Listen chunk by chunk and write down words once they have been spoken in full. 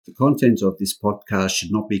The content of this podcast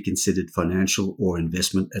should not be considered financial or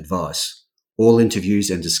investment advice. All interviews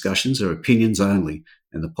and discussions are opinions only,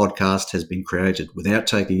 and the podcast has been created without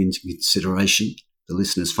taking into consideration the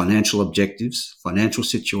listener's financial objectives, financial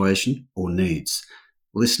situation, or needs.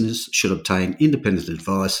 Listeners should obtain independent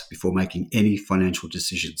advice before making any financial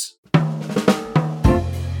decisions.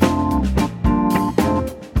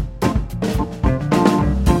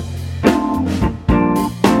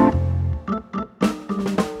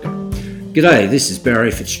 G'day, this is Barry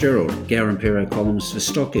Fitzgerald, Garimpeiro columnist for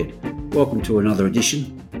Stockhead. Welcome to another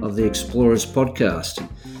edition of the Explorers podcast.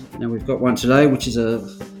 Now we've got one today which is a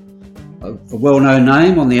well-known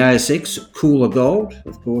name on the ASX, Kula Gold.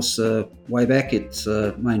 Of course, way back its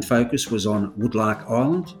main focus was on Woodlark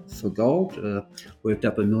Island for gold. Worked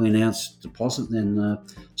up a 1 million ounce deposit and then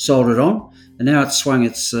sold it on. And now it's swung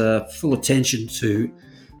its full attention to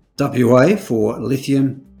WA for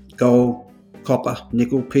lithium, gold, copper,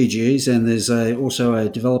 nickel, PGEs, and there's also a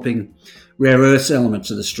developing rare earths element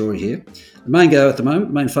to the story here. The main go at the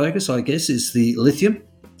moment, main focus, I guess, is the lithium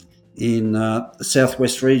in the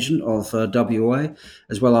southwest region of WA,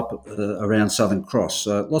 as well up around Southern Cross.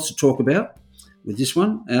 So lots to talk about with this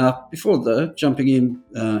one. Before jumping in,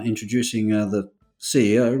 introducing the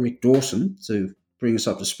CEO, Rick Dawson, to bring us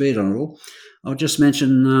up to speed on it all, I'll just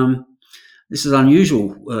mention this is an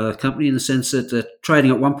unusual company in the sense that they're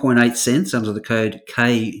trading at 1.8 cents under the code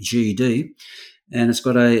KGD, and it's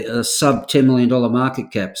got a sub $10 million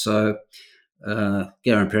market cap. So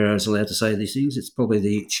Garimpeiro is allowed to say these things. It's probably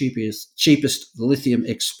the cheapest lithium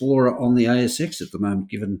explorer on the ASX at the moment,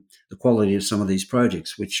 given the quality of some of these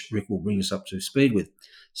projects, which Rick will bring us up to speed with.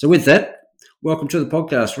 So with that, welcome to the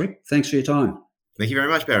podcast, Rick. Thanks for your time. Thank you very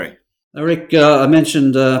much, Barry. Rick, I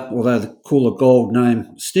mentioned, although the Kula Gold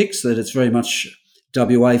name sticks, that it's very much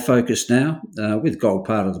WA focused now, with gold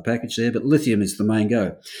part of the package there, but lithium is the main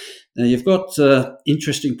go. Now, you've got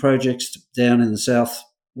interesting projects down in the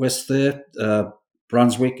southwest there,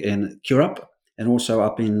 Brunswick and Keurup, and also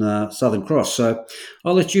up in Southern Cross. So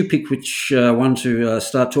I'll let you pick which one to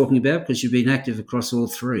start talking about, because you've been active across all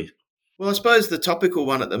three. Well, I suppose the topical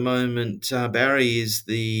one at the moment, Barry, is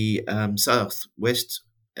the southwest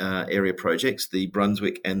area projects, the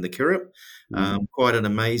Brunswick and the Keurup. Quite an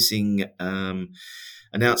amazing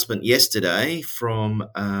announcement yesterday from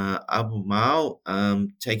Albemarle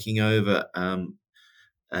taking over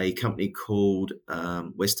a company called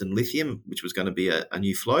Western Lithium, which was going to be a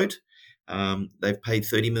new float. They've paid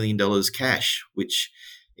 $30 million cash, which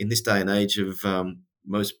in this day and age of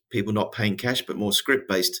most people not paying cash but more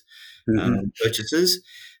script-based purchases,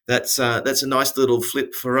 that's a nice little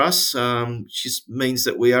flip for us. Just means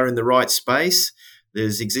that we are in the right space.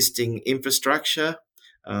 There's existing infrastructure,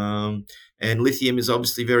 and lithium is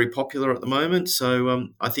obviously very popular at the moment. So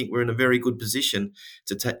I think we're in a very good position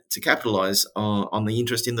to capitalise on the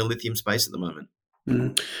interest in the lithium space at the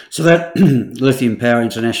moment. So that Lithium Power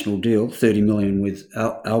International deal, $30 million with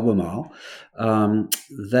Albemarle,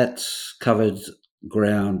 that's covered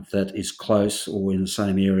ground that is close or in the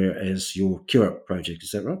same area as your Keurup project,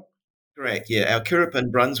 is that right? Correct, yeah. Our Keurup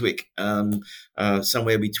and Brunswick are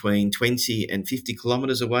somewhere between 20 and 50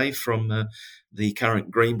 kilometres away from the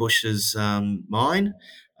current Greenbushes mine.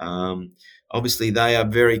 Obviously, they are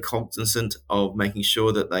very cognizant of making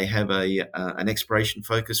sure that they have an exploration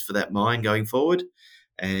focus for that mine going forward,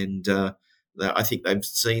 and I think they've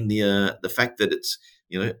seen the fact that it's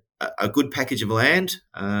a good package of land.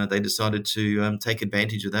 They decided to take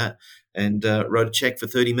advantage of that and wrote a check for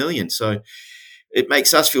 $30 million. So it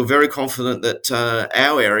makes us feel very confident that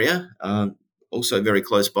our area, also very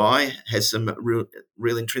close by, has some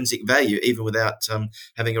real intrinsic value, even without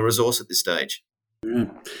having a resource at this stage. Yeah.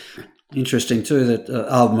 Interesting too that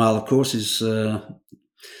Albemarle, of course, is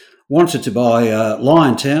wanted to buy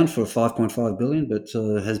Liontown for $5.5 billion, but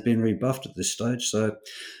has been rebuffed at this stage. So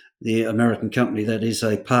the American company that is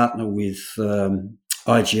a partner with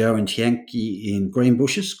IGO and Tianqi in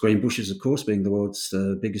Greenbushes. Greenbushes, of course, being the world's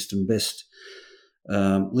biggest and best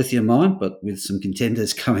lithium mine, but with some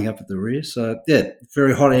contenders coming up at the rear. So, yeah,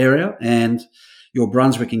 very hot area. And your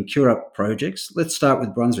Brunswick and Keurup projects. Let's start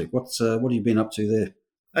with Brunswick. What have you been up to there?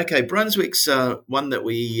 Okay, Brunswick's one that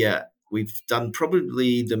we've done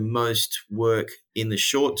probably the most work in the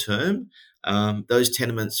short term. Those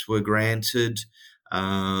tenements were granted,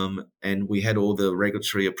 and we had all the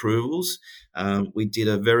regulatory approvals. We did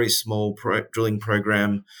a very small drilling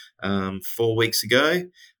program 4 weeks ago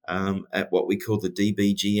at what we call the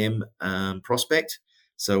DBGM prospect.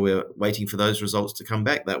 So we're waiting for those results to come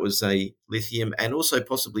back. That was a lithium and also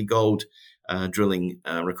possibly gold drilling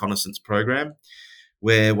reconnaissance program.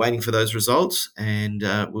 We're waiting for those results, and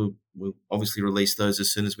we'll we'll obviously release those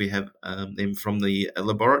as soon as we have them from the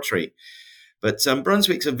laboratory. But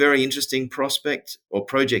Brunswick's a very interesting prospect or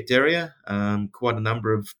project area, quite a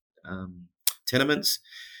number of tenements.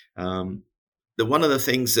 Um, One of the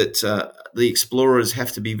things that the explorers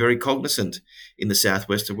have to be very cognizant in the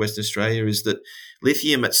southwest of Western Australia is that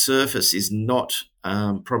lithium at surface is not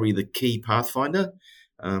probably the key pathfinder.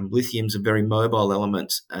 Lithium's a very mobile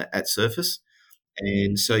element at surface,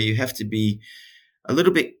 and so you have to be a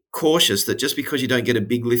little bit cautious that just because you don't get a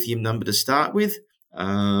big lithium number to start with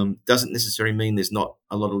doesn't necessarily mean there's not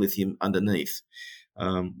a lot of lithium underneath.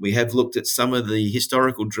 We have looked at some of the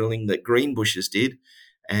historical drilling that Greenbushes did,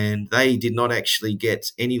 and they did not actually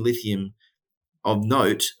get any lithium of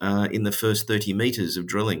note in the first 30 metres of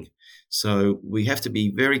drilling. So we have to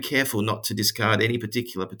be very careful not to discard any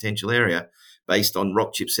particular potential area based on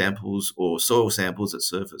rock chip samples or soil samples at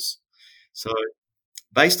surface. So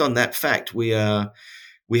based on that fact, we have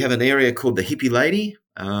an area called the Hippie Lady.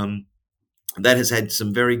 That has had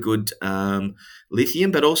some very good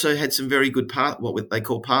lithium, but also had some very good what they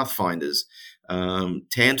call pathfinders.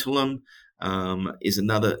 Tantalum is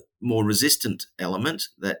another more resistant element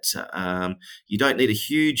that you don't need a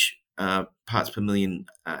huge parts per million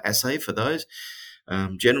assay for those.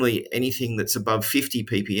 Generally, anything that's above 50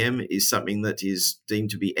 ppm is something that is deemed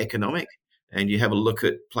to be economic. And you have a look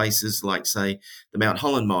at places like, say, the Mount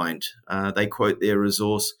Holland mine. They quote their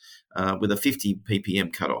resource with a 50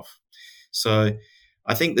 ppm cutoff. So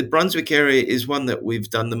I think the Brunswick area is one that we've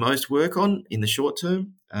done the most work on in the short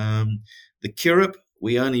term. The Keurup,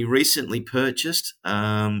 we only recently purchased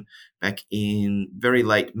back in very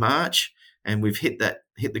late March, and we've hit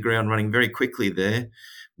the ground running very quickly there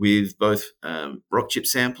with both rock chip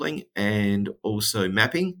sampling and also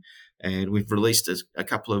mapping. And we've released a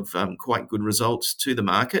couple of quite good results to the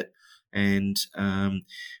market. And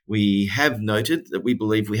we have noted that we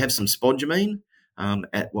believe we have some spodumene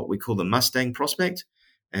at what we call the Mustang prospect.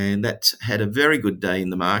 And that had a very good day in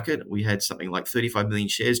the market. We had something like 35 million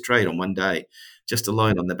shares trade on one day, just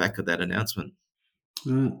alone on the back of that announcement.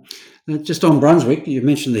 Right. Just on Brunswick, you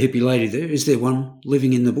mentioned the hippie lady there. Is there one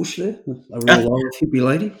living in the bush there? A real live hippie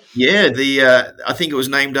lady? Yeah, I think it was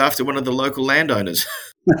named after one of the local landowners.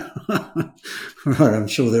 Right, I'm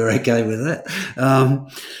sure they're okay with that.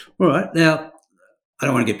 All right. Now, I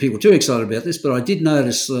don't want to get people too excited about this, but I did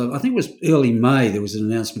notice, I think it was early May, there was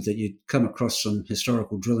an announcement that you'd come across some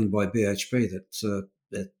historical drilling by BHP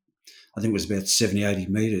that I think it was about 70, 80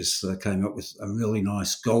 metres, came up with a really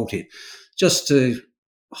nice gold hit. Just to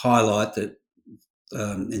highlight that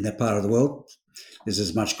in that part of the world, there's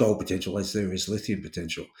as much gold potential as there is lithium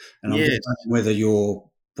potential. And I'm just wondering whether your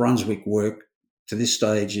Brunswick work to this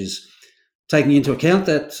stage is taking into account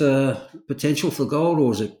that potential for gold,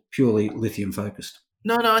 or is it purely lithium focused?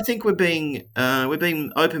 No, I think we're being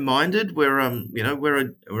open-minded. We're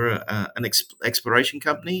an exploration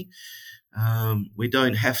company. We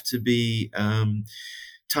don't have to be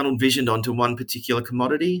tunnel visioned onto one particular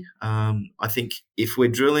commodity. I think if we're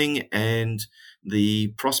drilling and the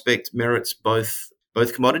prospect merits both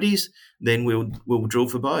commodities, then we'll drill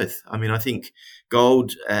for both. I mean, I think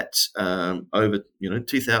gold at over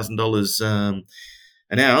 $2,000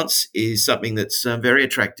 an ounce is something that's very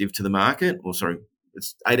attractive to the market. Or sorry,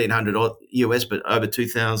 it's 1,800 US, but over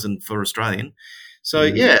 2,000 for Australian. So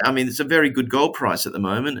yeah, I mean, it's a very good gold price at the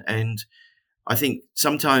moment, and I think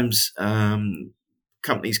sometimes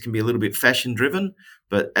companies can be a little bit fashion driven,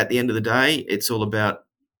 but at the end of the day, it's all about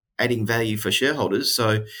adding value for shareholders.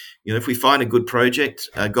 So, if we find a good project,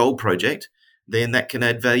 a gold project, then that can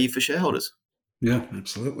add value for shareholders. Yeah,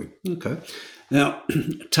 absolutely. Okay. Now,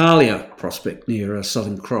 Talia prospect near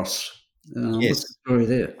Southern Cross. Yes. What's the story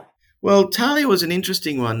there? Well, Talia was an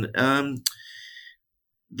interesting one.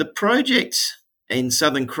 The project in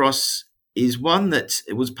Southern Cross is one that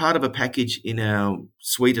it was part of a package in our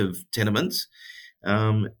suite of tenements.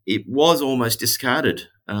 It was almost discarded.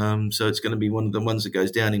 So it's going to be one of the ones that goes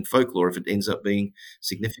down in folklore if it ends up being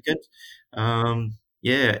significant.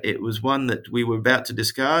 It was one that we were about to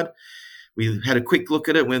discard. We had a quick look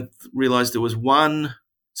at it and realised there was one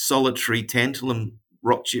solitary tantalum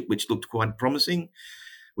rock chip which looked quite promising.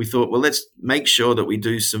 We thought, well, let's make sure that we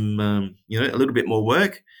do some, a little bit more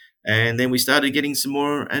work. And then we started getting some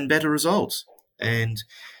more and better results. And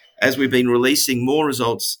as we've been releasing more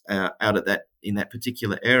results out of that in that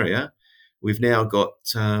particular area, we've now got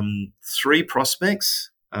 3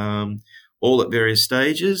 prospects, all at various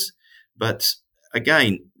stages. But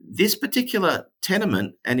again, this particular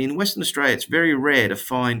tenement, and in Western Australia, it's very rare to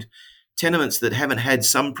find tenements that haven't had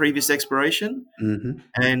some previous exploration. Mm-hmm.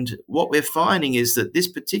 And what we're finding is that this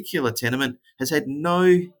particular tenement has had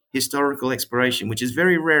no historical exploration, which is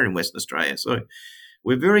very rare in Western Australia. So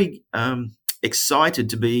we're very excited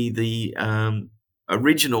to be the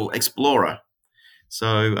original explorer.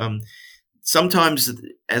 So sometimes,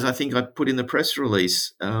 as I think I put in the press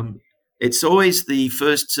release, it's always the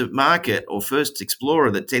first to market or first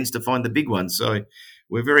explorer that tends to find the big ones. So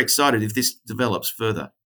we're very excited if this develops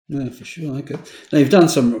further. Yeah, for sure. Okay. Now you've done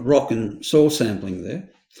some rock and soil sampling there,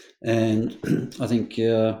 and I think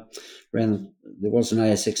there was an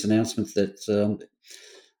ASX announcement that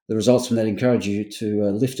the results from that encourage you to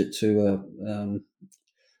lift it to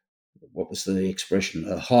what was the expression?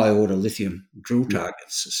 High order lithium drill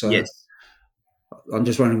targets. So Yes. I'm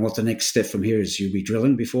just wondering what the next step from here is. You'll be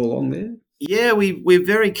drilling before long there? Yeah, we're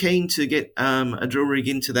very keen to get a drill rig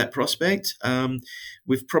into that prospect.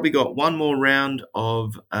 We've probably got one more round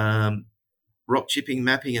of rock chipping,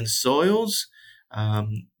 mapping, and soils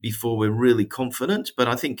before we're really confident. But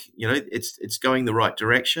I think it's going the right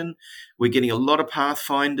direction. We're getting a lot of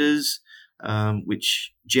pathfinders,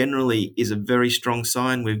 which generally is a very strong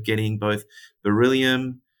sign. We're getting both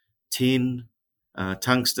beryllium, tin,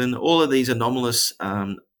 tungsten, all of these anomalous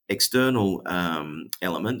external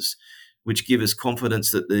elements, which give us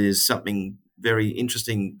confidence that there's something very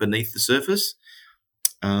interesting beneath the surface.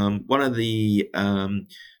 One of the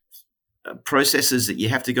processes that you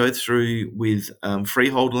have to go through with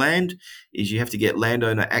freehold land is you have to get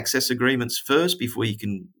landowner access agreements first before you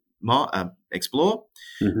can explore.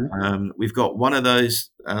 Mm-hmm. We've got one of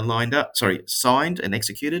those signed and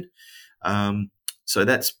executed. So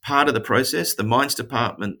that's part of the process. The mines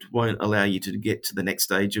department won't allow you to get to the next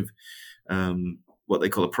stage of what they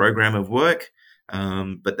call a program of work,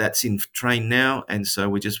 but that's in train now, and so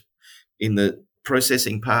we're just in the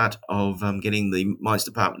processing part of getting the mines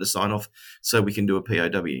department to sign off so we can do a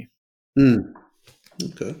POW. Mm.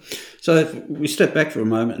 Okay. So if we step back for a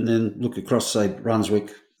moment and then look across, say, Brunswick,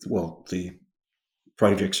 well, the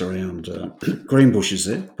projects around Greenbushes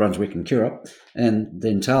there, Brunswick and Kira, and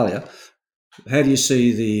then Talia, how do you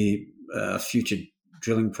see the future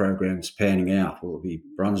drilling programs panning out? Will it be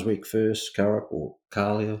Brunswick first, Curragh, or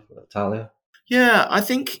Talia? Yeah, I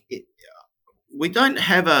think we don't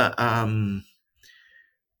have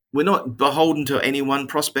we're not beholden to any one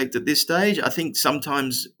prospect at this stage. I think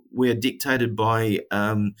sometimes we're dictated by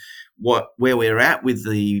where we're at with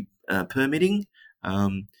the permitting.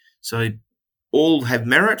 So all have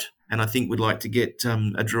merit, and I think we'd like to get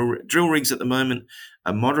drill rigs at the moment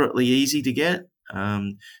are moderately easy to get.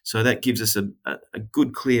 So that gives us a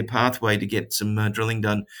good, clear pathway to get some drilling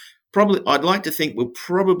done. Probably, I'd like to think we'll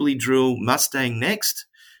probably drill Mustang next.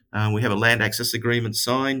 We have a land access agreement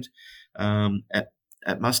signed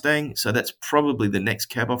at Mustang, so that's probably the next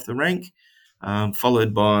cab off the rank,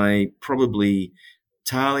 followed by probably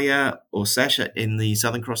Talia or Sasha in the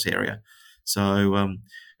Southern Cross area. So,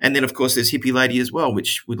 and then of course there's Hippie Lady as well,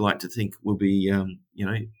 which we'd like to think will be,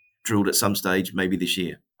 drilled at some stage maybe this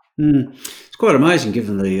year. Mm. It's quite amazing,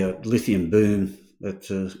 given the lithium boom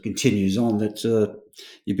that continues on, that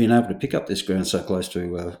you've been able to pick up this ground so close to,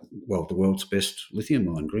 the world's best lithium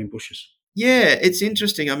mine, Greenbushes. Yeah, it's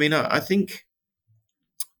interesting. I mean, I think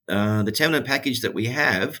the tenement package that we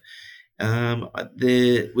have,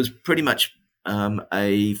 there was pretty much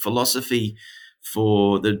a philosophy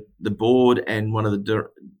for the board and one of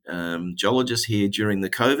the geologists here during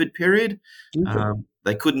the COVID period. Okay.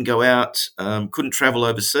 They couldn't go out, couldn't travel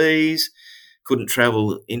overseas, couldn't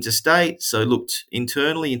travel interstate, so looked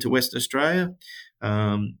internally into Western Australia,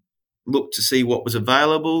 looked to see what was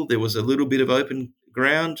available. There was a little bit of open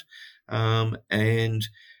ground, and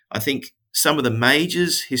I think some of the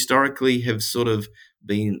majors historically have sort of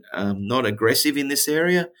been not aggressive in this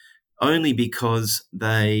area, only because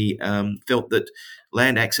they felt that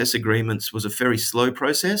land access agreements was a very slow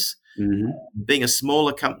process. Mm-hmm. Being a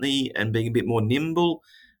smaller company and being a bit more nimble,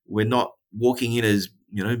 we're not walking in as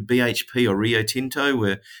BHP or Rio Tinto.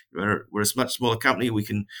 We're a much smaller company. We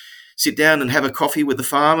can sit down and have a coffee with the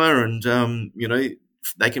farmer, and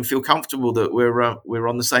they can feel comfortable that we're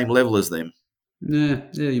on the same level as them. Yeah,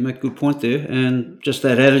 you make a good point there. And just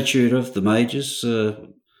that attitude of the majors,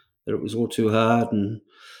 that it was all too hard and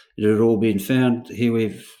it had all been found. Here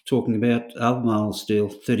we're talking about Albemarle's deal,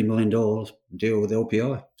 $30 million deal with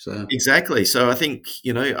LPI. So Exactly. So I think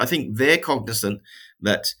they're cognizant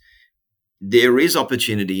that there is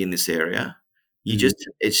opportunity in this area. You just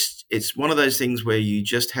it's one of those things where you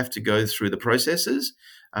just have to go through the processes.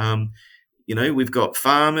 We've got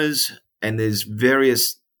farmers, and there's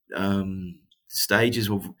various stages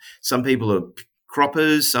of. Some people are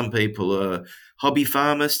croppers, some people are hobby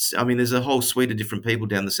farmists. I mean, there's a whole suite of different people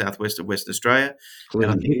down the southwest of Western Australia, and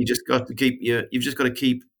I think you've just got to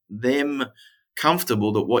keep them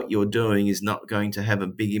comfortable that what you're doing is not going to have a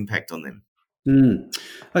big impact on them. Mm.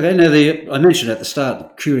 Okay, now I mentioned at the start,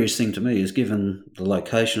 the curious thing to me is given the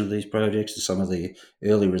location of these projects and some of the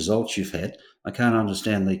early results you've had, I can't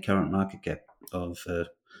understand the current market cap of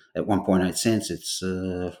at 1.8 cents. It's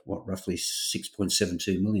roughly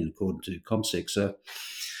 6.72 million according to ComSec. So,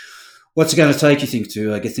 what's it going to take, you think,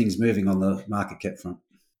 to get things moving on the market cap front?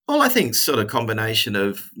 Well, I think sort of combination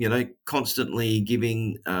of, constantly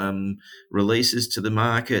giving releases to the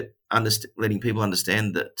market, letting people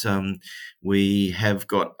understand that we have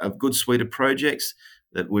got a good suite of projects,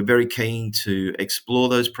 that we're very keen to explore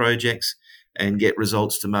those projects and get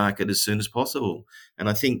results to market as soon as possible. And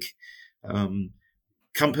I think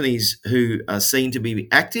companies who are seen to be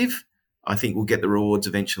active, I think will get the rewards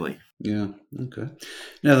eventually. Yeah. Okay.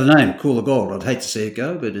 Now the name Kula Gold, I'd hate to see it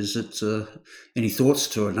go, but is it any thoughts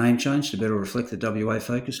to a name change to better reflect the WA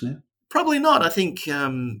focus now? Probably not. I think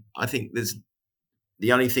there's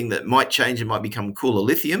the only thing that might change. It might become Kula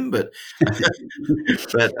Lithium, but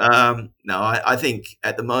no. I think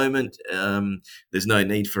at the moment there's no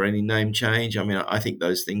need for any name change. I mean, I think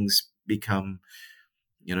those things become,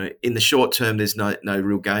 in the short term, there's no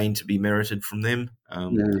real gain to be merited from them. Yeah.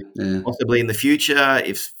 Yeah. Possibly in the future,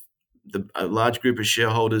 if a large group of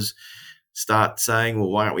shareholders start saying, well,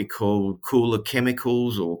 why aren't we called Kula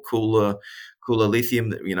Chemicals or Kula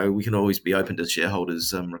Lithium? We can always be open to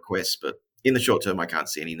shareholders' requests, but in the short term, I can't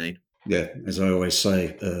see any need. Yeah, as I always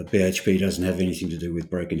say, BHP doesn't have anything to do with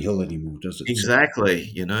Broken Hill anymore, does it?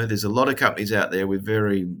 Exactly. There's a lot of companies out there with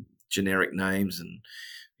very generic names, and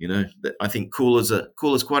I think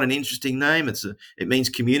Kula's quite an interesting name. It means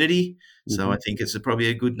community, so I think it's probably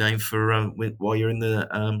a good name for while you're in the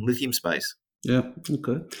lithium space. Yeah,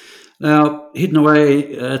 okay. Now, hidden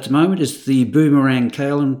away at the moment is the Boomerang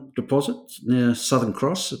Kaolin deposit near Southern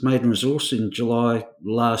Cross. It made a resource in July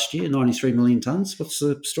last year, 93 million tonnes. What's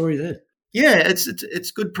the story there? Yeah, it's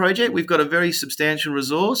a good project. We've got a very substantial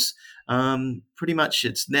resource. Pretty much,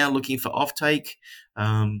 it's now looking for offtake.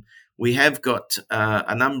 We have got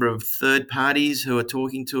a number of third parties who are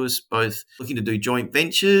talking to us, both looking to do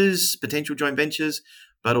potential joint ventures,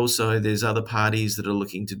 but also there's other parties that are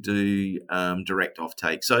looking to do direct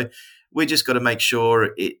offtake. So we just got to make sure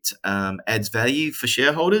it adds value for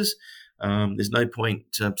shareholders. There's no point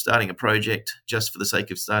starting a project just for the sake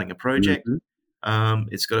of starting a project.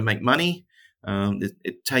 It's got to make money.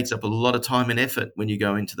 It takes up a lot of time and effort when you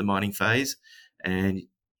go into the mining phase, and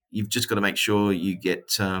you've just got to make sure you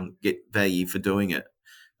get value for doing it.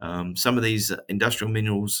 Some of these industrial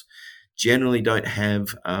minerals generally don't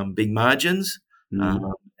have big margins,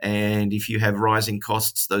 and if you have rising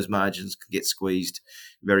costs, those margins can get squeezed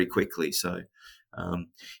very quickly. So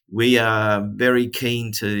we are very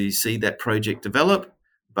keen to see that project develop,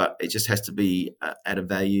 but it just has to be at a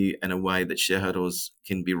value and a way that shareholders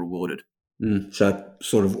can be rewarded. So,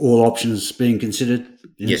 sort of all options being considered,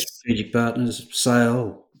 Yes, strategic partners,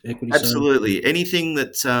 sale, equity sale? absolutely. Anything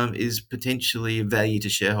that is potentially of value to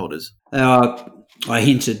shareholders. I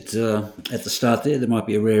hinted at the start there might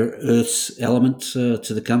be a rare earths element to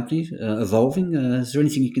the company evolving. Is there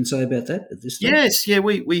anything you can say about that at this stage? Yes, yeah,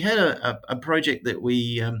 we had a project that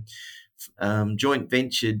we joint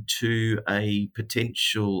ventured to a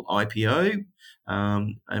potential IPO,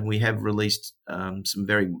 and we have released some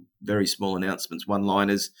very, very small announcements,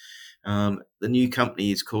 one-liners. The new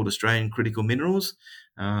company is called Australian Critical Minerals.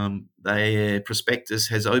 Their prospectus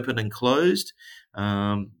has opened and closed.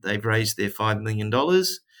 They've raised their $5 million.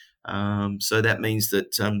 So that means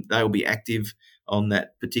that they will be active on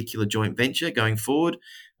that particular joint venture going forward.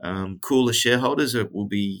 Kula shareholders will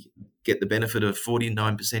get the benefit of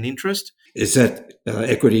 49% interest. Is that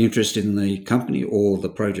equity interest in the company or the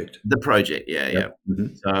project? The project, yeah.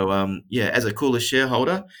 Mm-hmm. So, as a Kula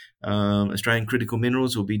shareholder, Australian Critical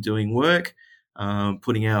Minerals will be doing work,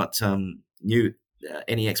 putting out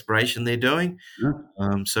any exploration they're doing. Yeah.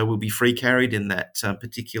 So we'll be free carried in that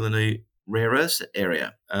particular new rare earths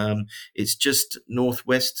area. It's just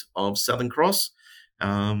northwest of Southern Cross.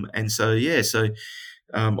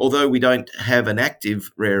 Although we don't have an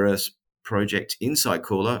active rare earths project inside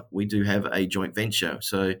Kula, we do have a joint venture.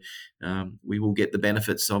 So we will get the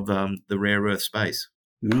benefits of the rare earth space.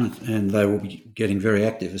 Right, and they will be getting very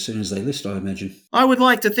active as soon as they list, I imagine. I would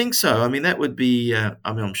like to think so. I mean, that would be.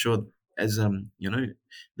 I'm sure, as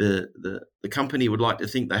the company would like to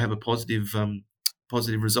think they have a positive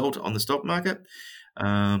result on the stock market.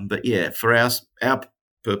 But yeah, for our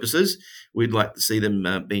purposes, we'd like to see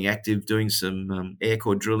them being active, doing some air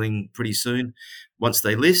core drilling pretty soon once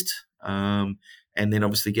they list, and then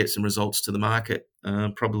obviously get some results to the market.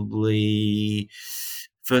 Probably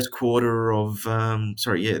first quarter of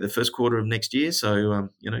the first quarter of next year. So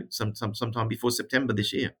sometime before September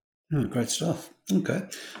this year. Oh, great stuff. Okay.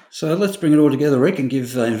 So let's bring it all together, Rick, and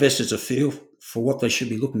give investors a feel for what they should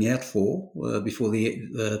be looking out for before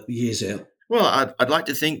the year's out. Well, I'd like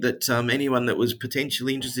to think that anyone that was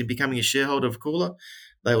potentially interested in becoming a shareholder of Kula,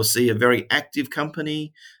 they will see a very active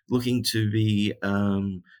company looking to be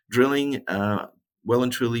drilling well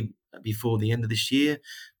and truly before the end of this year.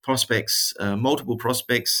 Prospects, multiple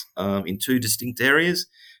prospects in two distinct areas.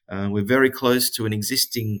 We're very close to an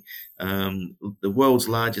existing, the world's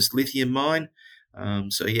largest lithium mine.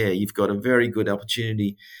 You've got a very good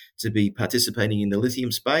opportunity to be participating in the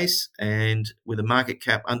lithium space, and with a market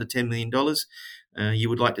cap under $10 million, you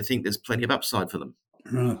would like to think there's plenty of upside for them.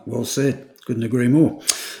 Right, well said. Couldn't agree more.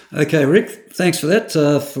 Okay, Rick, thanks for that,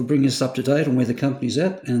 for bringing us up to date on where the company's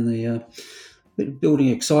at and the building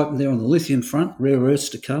excitement there on the lithium front, rare earths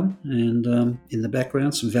to come, and in the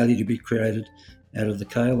background, some value to be created out of the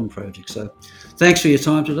kaolin project. So thanks for your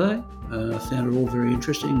time today. I found it all very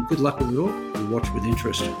interesting. Good luck with it all. We'll watch with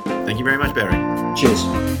interest. Thank you very much, Barry.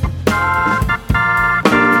 Cheers.